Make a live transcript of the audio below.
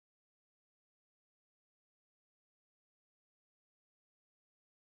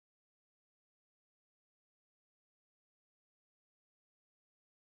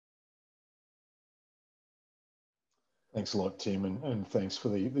Thanks a lot, Tim, and thanks for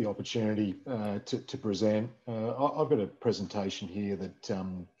the opportunity to present. I've got a presentation here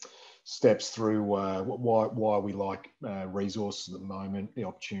that steps through why we like resources at the moment, the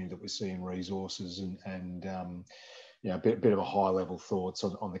opportunity that we see in resources, and a bit of a high level thoughts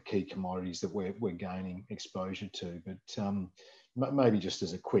on the key commodities that we're gaining exposure to. But maybe just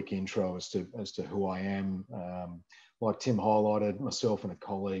as a quick intro as to who I am. Like Tim highlighted, myself and a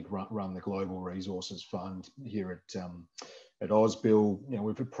colleague run the Global Resources Fund here at Ausbil.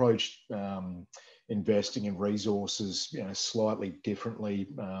 We've approached investing in resources, slightly differently.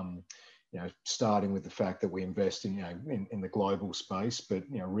 Starting with the fact that we invest in the global space, but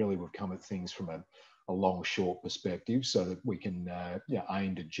really we've come at things from a long short perspective, so that we can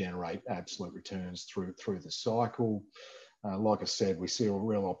aim to generate absolute returns through the cycle. Like I said, we see a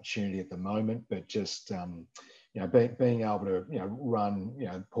real opportunity at the moment, but just being able to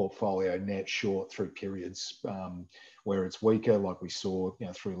run portfolio net short through periods where it's weaker, like we saw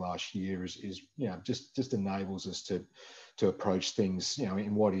through last year, is just enables us to approach things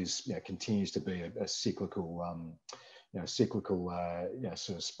in what is continues to be a cyclical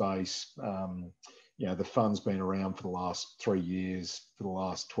sort of space. The fund's been around for the last 3 years, for the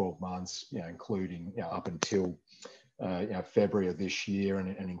last 12 months, including up until February of this year,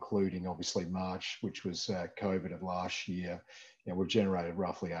 and including obviously March, which was COVID of last year. We've generated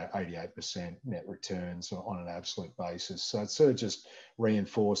roughly 88% net returns on an absolute basis. So it sort of just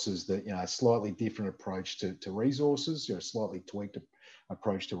reinforces that a slightly different approach to resources, a slightly tweaked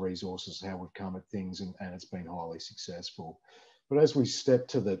approach to resources, how we've come at things, and it's been highly successful. But as we step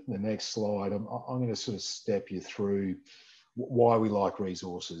to the next slide, I'm going to sort of step you through why we like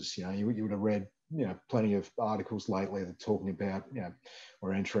resources. You would have read plenty of articles lately that are talking about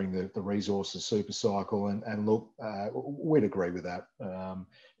we're entering the resources super cycle, and look, we'd agree with that.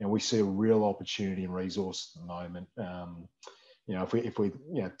 We see a real opportunity in resources at the moment. If we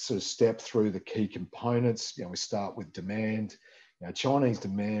sort of step through the key components, we start with demand. Chinese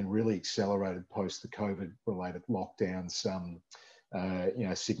demand really accelerated post the COVID related lockdowns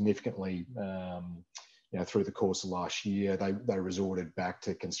significantly. Through the course of last year, they resorted back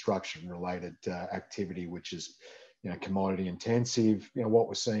to construction-related activity, which is, commodity intensive. What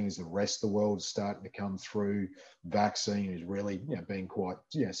we're seeing is the rest of the world is starting to come through. Vaccine is really, being quite,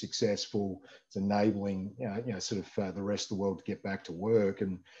 successful. It's enabling, the rest of the world to get back to work,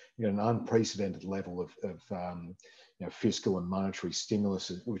 and an unprecedented level of fiscal and monetary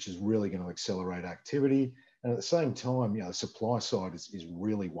stimulus, which is really going to accelerate activity. And at the same time, the supply side is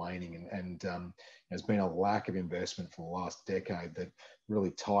really waning, and there's been a lack of investment for the last decade that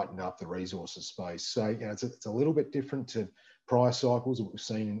really tightened up the resources space. So, it's a little bit different to prior cycles that we've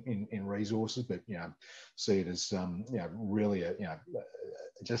seen in resources, but, see it as, really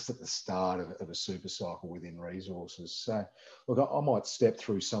just at the start of a super cycle within resources. So, look, I might step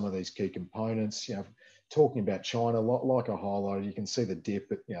through some of these key components. Talking about China, like I highlighted, you can see the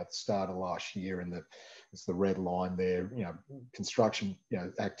dip at the start of last year, and it's the red line there. Construction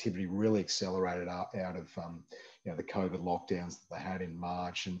activity really accelerated out of the COVID lockdowns that they had in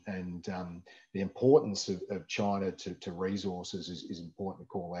March, and the importance of China to resources is important to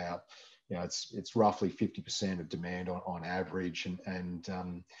call out. It's roughly 50% of demand on average, and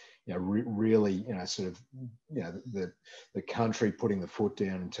really, the country putting the foot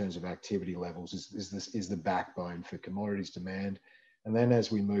down in terms of activity levels is the backbone for commodities demand. And then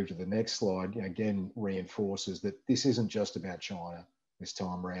as we move to the next slide, again, reinforces that this isn't just about China this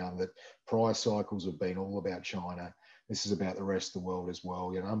time around, that prior cycles have been all about China. This is about the rest of the world as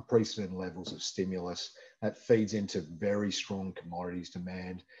well. Unprecedented levels of stimulus that feeds into very strong commodities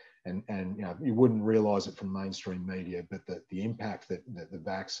demand. And you wouldn't realize it from mainstream media, but the impact that the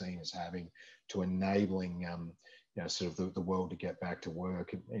vaccine is having to enabling the world to get back to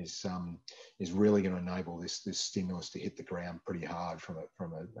work is really going to enable this stimulus to hit the ground pretty hard from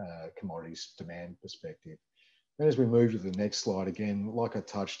a commodities demand perspective. And as we move to the next slide, again, like I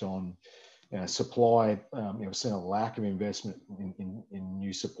touched on, supply, we've seen a lack of investment in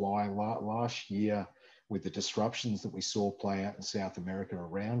new supply last year, with the disruptions that we saw play out in South America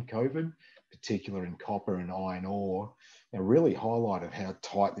around COVID, particularly in copper and iron ore, really highlighted how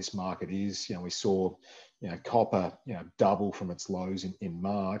tight this market is. We saw, copper, double from its lows in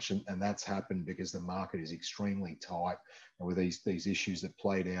March, and that's happened because the market is extremely tight, and with these issues that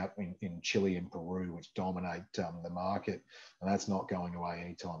played out in Chile and Peru, which dominate the market, and that's not going away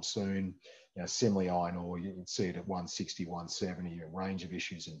anytime soon. Similarly, iron ore, you can see it at 160, 170, a range of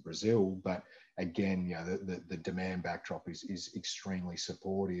issues in Brazil, but again, the demand backdrop is extremely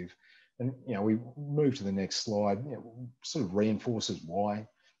supportive. And we move to the next slide, sort of reinforces why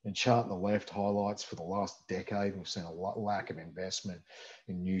And chart on the left highlights for the last decade, we've seen a lack of investment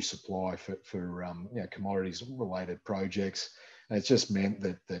in new supply for commodities related projects. And it's just meant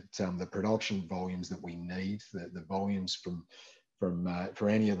that the production volumes that we need, the volumes for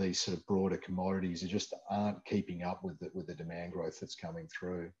any of these sort of broader commodities, just aren't keeping up with the demand growth that's coming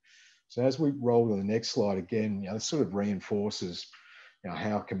through. So as we roll to the next slide again, this sort of reinforces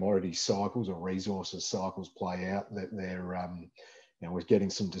how commodity cycles or resources cycles play out. That they're we're getting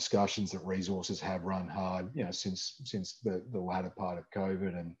some discussions that resources have run hard, since the latter part of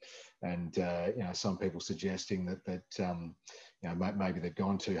COVID, and some people suggesting that maybe they've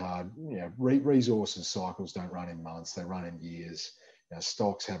gone too hard. Resources cycles don't run in months; they run in years.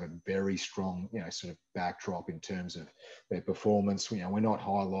 Stocks have a very strong, sort of backdrop in terms of their performance. We're not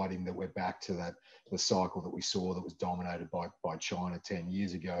highlighting that we're back to the cycle that we saw that was dominated by China 10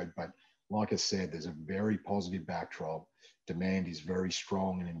 years ago. But like I said, there's a very positive backdrop. Demand is very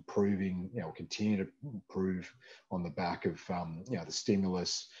strong and improving. Will continue to improve on the back of the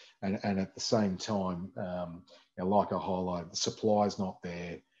stimulus, and at the same time, like I highlighted, the supply is not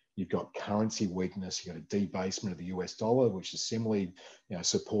there. You've got currency weakness. You've got a debasement of the US dollar, which is similarly,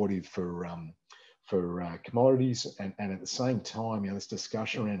 supportive for commodities. And at the same time, this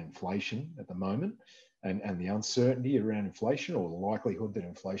discussion around inflation at the moment, and the uncertainty around inflation, or the likelihood that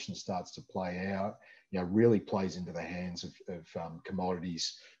inflation starts to play out, really plays into the hands of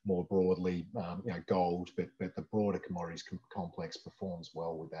commodities more broadly. Gold, but the broader commodities complex performs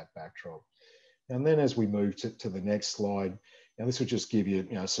well with that backdrop. And then as we move to the next slide, this will just give you,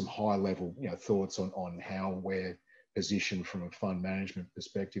 some high level, thoughts on how we're positioned from a fund management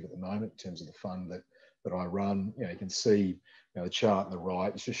perspective at the moment in terms of the fund that I run. You can see the chart on the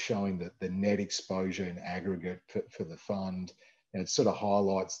right. It's just showing that the net exposure in aggregate for the fund, and it sort of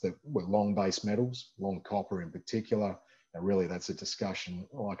highlights that we're long base metals, long copper in particular. And really, that's a discussion,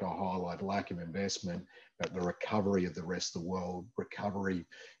 like I highlight, lack of investment, but the recovery of the rest of the world, recovery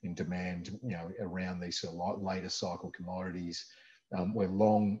in demand, around these sort of later cycle commodities. We're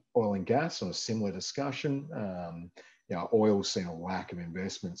long oil and gas on a similar discussion. Oil's seen a lack of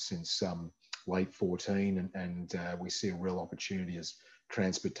investment since late 14, and we see a real opportunity as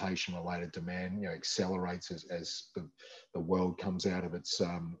transportation related demand accelerates as the world comes out of its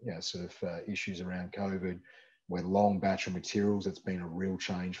issues around COVID. We're long battery materials. It's been a real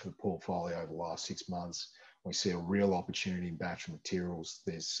change for the portfolio over the last 6 months. We see a real opportunity in battery materials.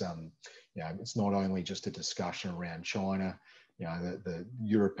 There's, it's not only just a discussion around China. The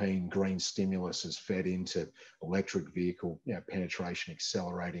European green stimulus has fed into electric vehicle penetration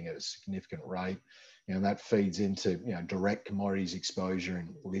accelerating at a significant rate. That feeds into direct commodities exposure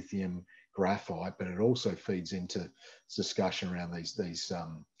in lithium, graphite, but it also feeds into discussion around these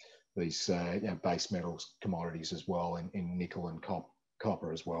base metals commodities as well, in nickel and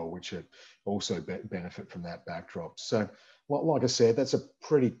copper as well, which also benefit from that backdrop. So, like I said, that's a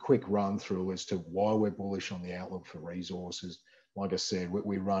pretty quick run through as to why we're bullish on the outlook for resources. Like I said,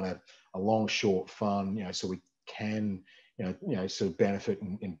 we run a long short fund, so we can sort of benefit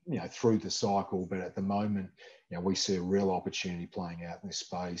in through the cycle. But at the moment, we see a real opportunity playing out in this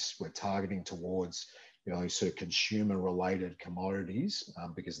space. We're targeting towards sort of consumer related commodities,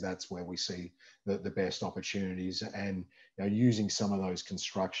 because that's where we see the best opportunities, and using some of those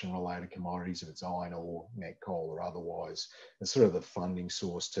construction related commodities, if it's iron ore, met coal or otherwise, as sort of the funding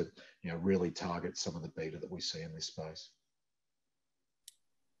source to really target some of the beta that we see in this space.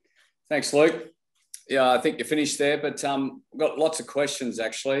 Thanks, Luke. Yeah, I think you're finished there, but we've got lots of questions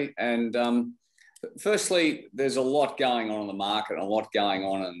actually. And firstly, there's a lot going on in the market and a lot going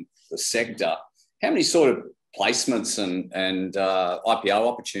on in the sector. How many sort of placements and IPO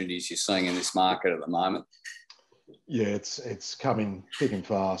opportunities you're seeing in this market at the moment? Yeah, it's coming thick and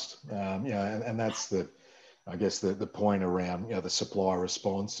fast. And that's the point around the supply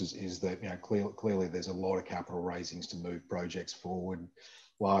response is that clearly there's a lot of capital raisings to move projects forward.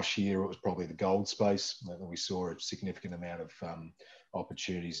 Last year it was probably the gold space that we saw a significant amount of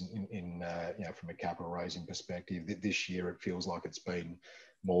opportunities in from a capital raising perspective. This year it feels like it's been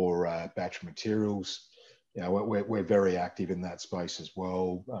more battery materials. We're very active in that space as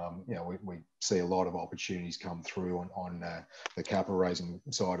well. We see a lot of opportunities come through on the capital raising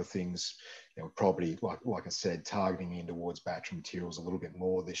side of things. Probably, like I said, targeting in towards battery materials a little bit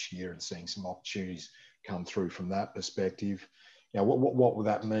more this year and seeing some opportunities come through from that perspective. What would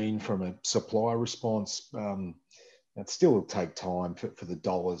that mean from a supply response? It still will take time for the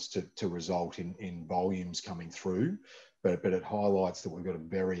dollars to result in volumes coming through, but it highlights that we've got a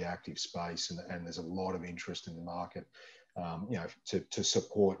very active space and there's a lot of interest in the market, to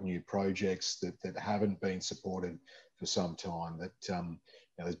support new projects that haven't been supported for some time. That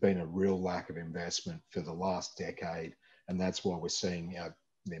there's been a real lack of investment for the last decade, and that's why we're seeing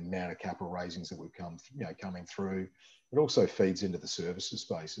the amount of capital raisings that we've coming through. It also feeds into the services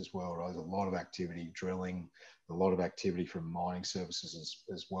space as well, right? There's a lot of activity, drilling, a lot of activity from mining services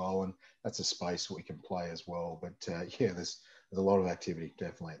as well, and that's a space we can play as well. But there's a lot of activity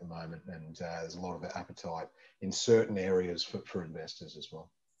definitely at the moment, and there's a lot of appetite in certain areas for investors as well.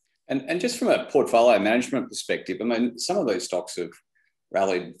 And just from a portfolio management perspective, I mean, some of these stocks have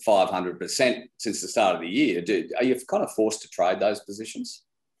rallied 500% since the start of the year. Are you kind of forced to trade those positions?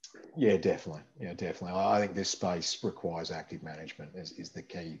 Yeah, definitely. Yeah, definitely. I think this space requires active management is the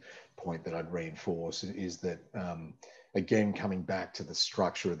key point that I'd reinforce, is that, again, coming back to the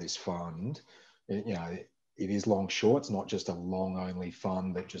structure of this fund, it is long short. It's not just a long only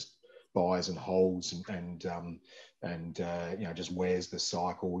fund that just buys and holds and just wears the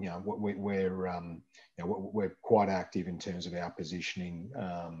cycle. We're quite active in terms of our positioning.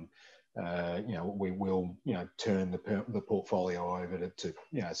 We will turn the portfolio over to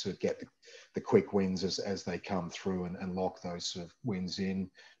sort of get the quick wins as they come through and lock those sort of wins in.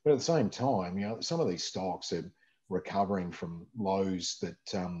 But at the same time, some of these stocks are recovering from lows that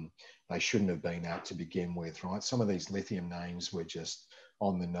they shouldn't have been at to begin with, right? Some of these lithium names were just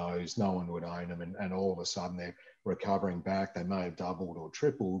on the nose, no one would own them, and all of a sudden they're recovering back. They may have doubled or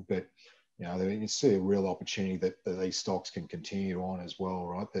tripled, but you see a real opportunity that these stocks can continue on as well,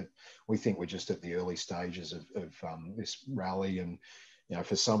 right? That we think we're just at the early stages of this rally. And,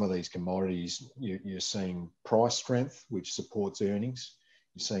 for some of these commodities, you're seeing price strength, which supports earnings.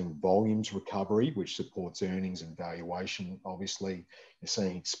 You're seeing volumes recovery, which supports earnings and valuation. Obviously, you're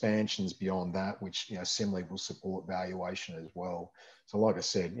seeing expansions beyond that, which, similarly will support valuation as well. So like I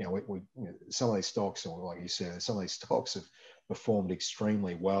said, some of these stocks, or like you said, some of these stocks have performed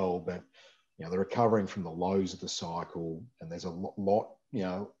extremely well, but they're recovering from the lows of the cycle, and there's a lot,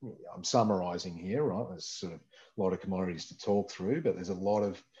 I'm summarizing here, right? There's sort of a lot of commodities to talk through, but there's a lot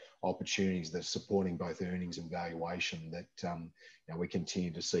of opportunities that are supporting both earnings and valuation that we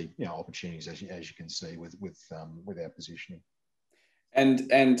continue to see opportunities, as you can see with our positioning.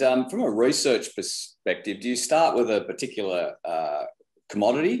 And from a research perspective, do you start with a particular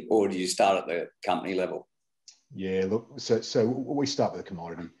commodity, or do you start at the company level? Yeah, look, so we start with the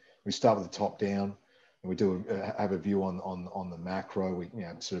commodity. We start with the top down, and we do have a view on the macro. We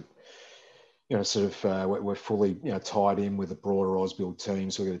we're fully tied in with the broader Ausbil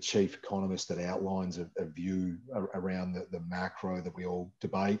team. So we've got a chief economist that outlines a view around the macro that we all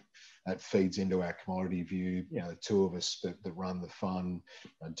debate. That feeds into our commodity view. The two of us that run the fund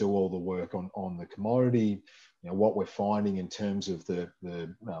do all the work on the commodity. What we're finding in terms of the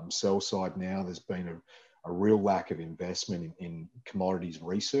sell side now, there's been a real lack of investment in commodities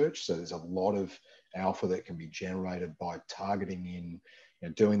research. So there's a lot of alpha that can be generated by targeting in,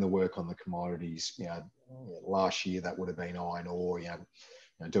 doing the work on the commodities. Last year that would have been iron ore,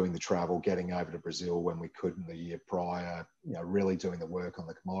 doing the travel, getting over to Brazil when we couldn't the year prior, really doing the work on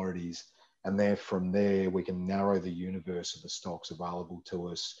the commodities. And then from there, we can narrow the universe of the stocks available to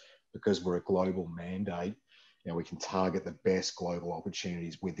us because we're a global mandate. We can target the best global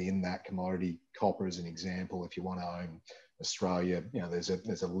opportunities within that commodity. Copper is an example. If you want to own Australia,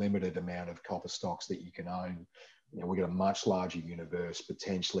 there's a limited amount of copper stocks that you can own. We've got a much larger universe,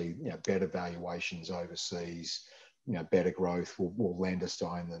 potentially, better valuations overseas, better growth will lend us to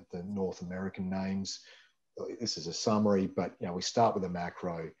own the North American names. This is a summary, but we start with the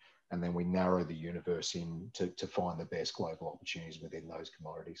macro, and then we narrow the universe in to find the best global opportunities within those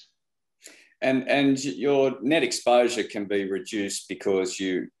commodities. And your net exposure can be reduced because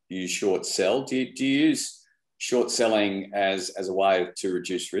you short sell. Do you use short selling as a way to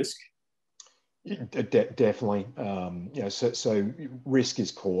reduce risk? Yeah, definitely. So risk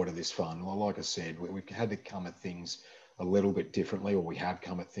is core to this fund. Like I said, we've had to come at things a little bit differently, or we have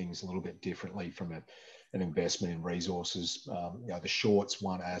come at things a little bit differently from an investment in resources. The short's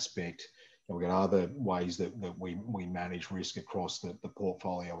one aspect. We've got other ways that we manage risk across the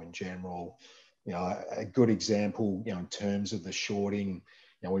portfolio in general. A good example, in terms of the shorting,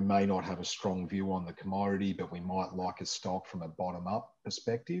 we may not have a strong view on the commodity, but we might like a stock from a bottom-up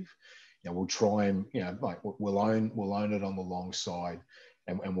perspective. We'll try and, we'll own it on the long side,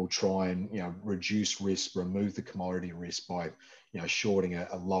 and we'll try and, reduce risk, remove the commodity risk by, shorting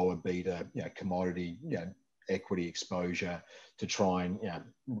a lower beta, commodity, equity exposure to try and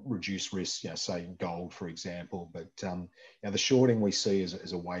reduce risk, say gold, for example. But the shorting we see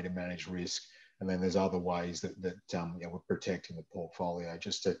as a way to manage risk. And then there's other ways that we're protecting the portfolio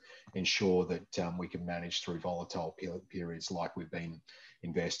just to ensure that we can manage through volatile periods like we've been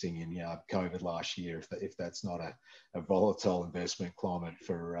investing in, COVID last year, if that's not a volatile investment climate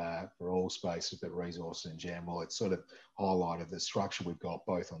for all spaces, but resources in general. It's sort of highlighted the structure we've got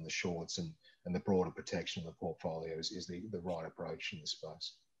both on the shorts and the broader protection of the portfolio is the right approach in this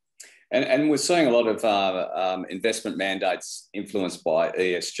space. And we're seeing a lot of investment mandates influenced by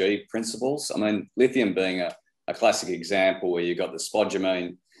ESG principles. I mean, lithium being a classic example where you've got the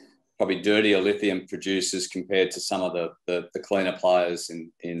spodumene, probably dirtier lithium producers compared to some of the cleaner players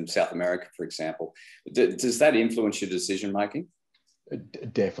in South America, for example. Does that influence your decision making?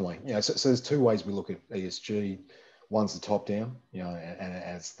 Definitely. So there's two ways we look at ESG. One's the top down, and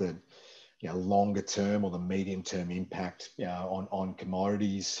as the longer term or the medium term impact on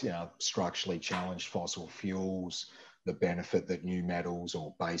commodities, structurally challenged fossil fuels, the benefit that new metals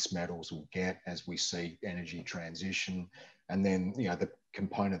or base metals will get as we see energy transition. And then, the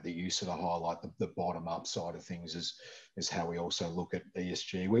component that you sort of highlight, the bottom up side of things is how we also look at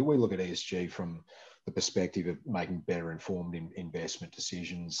ESG. We look at ESG from the perspective of making better informed investment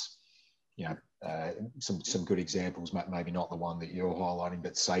decisions. Some good examples, maybe not the one that you're highlighting,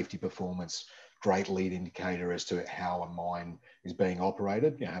 but safety performance, great lead indicator as to how a mine is being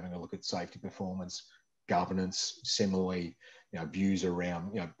operated, having a look at safety performance, governance, similarly, views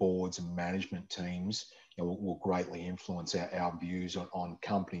around, boards and management teams, will greatly influence our views on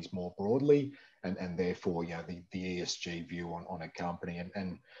companies more broadly, and therefore, the ESG view on a company.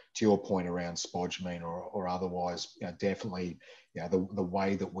 And to your point around spodumene or otherwise, definitely, the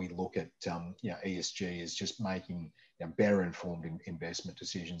way that we look at ESG is just making better informed investment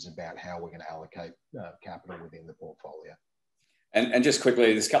decisions about how we're going to allocate capital within the portfolio. And just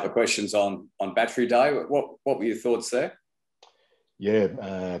quickly, there's a couple of questions on Battery Day. What were your thoughts there?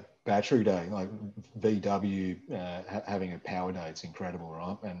 Yeah, Battery Day, like VW having a power day, it's incredible,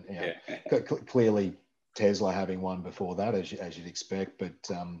 right? And clearly Tesla having one before that, as you'd expect. But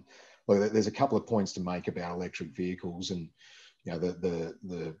look, there's a couple of points to make about electric vehicles, and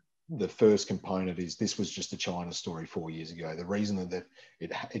the first component is this was just a China story 4 years ago. The reason that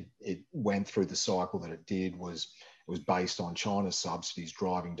it went through the cycle that it did was it was based on China's subsidies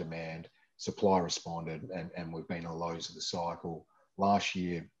driving demand. Supply responded, and we've been at lows of the cycle. Last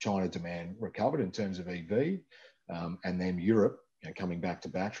year, China demand recovered in terms of EV, and then Europe, coming back to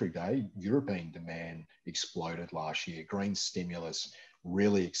Battery Day, European demand exploded last year. Green stimulus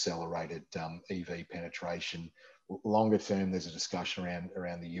really accelerated EV penetration. Longer term, there's a discussion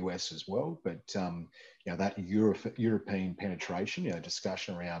around the US as well, but that European penetration,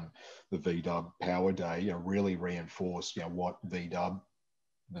 discussion around the VW Power Day, really reinforced what VW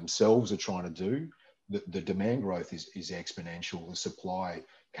themselves are trying to do. The demand growth is exponential. The supply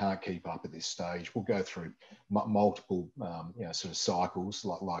can't keep up at this stage. We'll go through multiple sort of cycles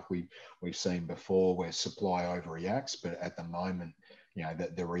like we've seen before where supply overreacts, but at the moment,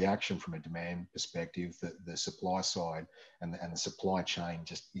 the reaction from a demand perspective, the supply side and the supply chain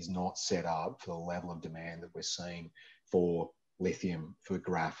just is not set up for the level of demand that we're seeing for lithium, for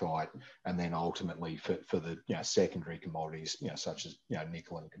graphite, and then ultimately for the secondary commodities, such as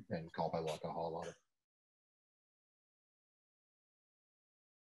nickel and copper, like I highlighted.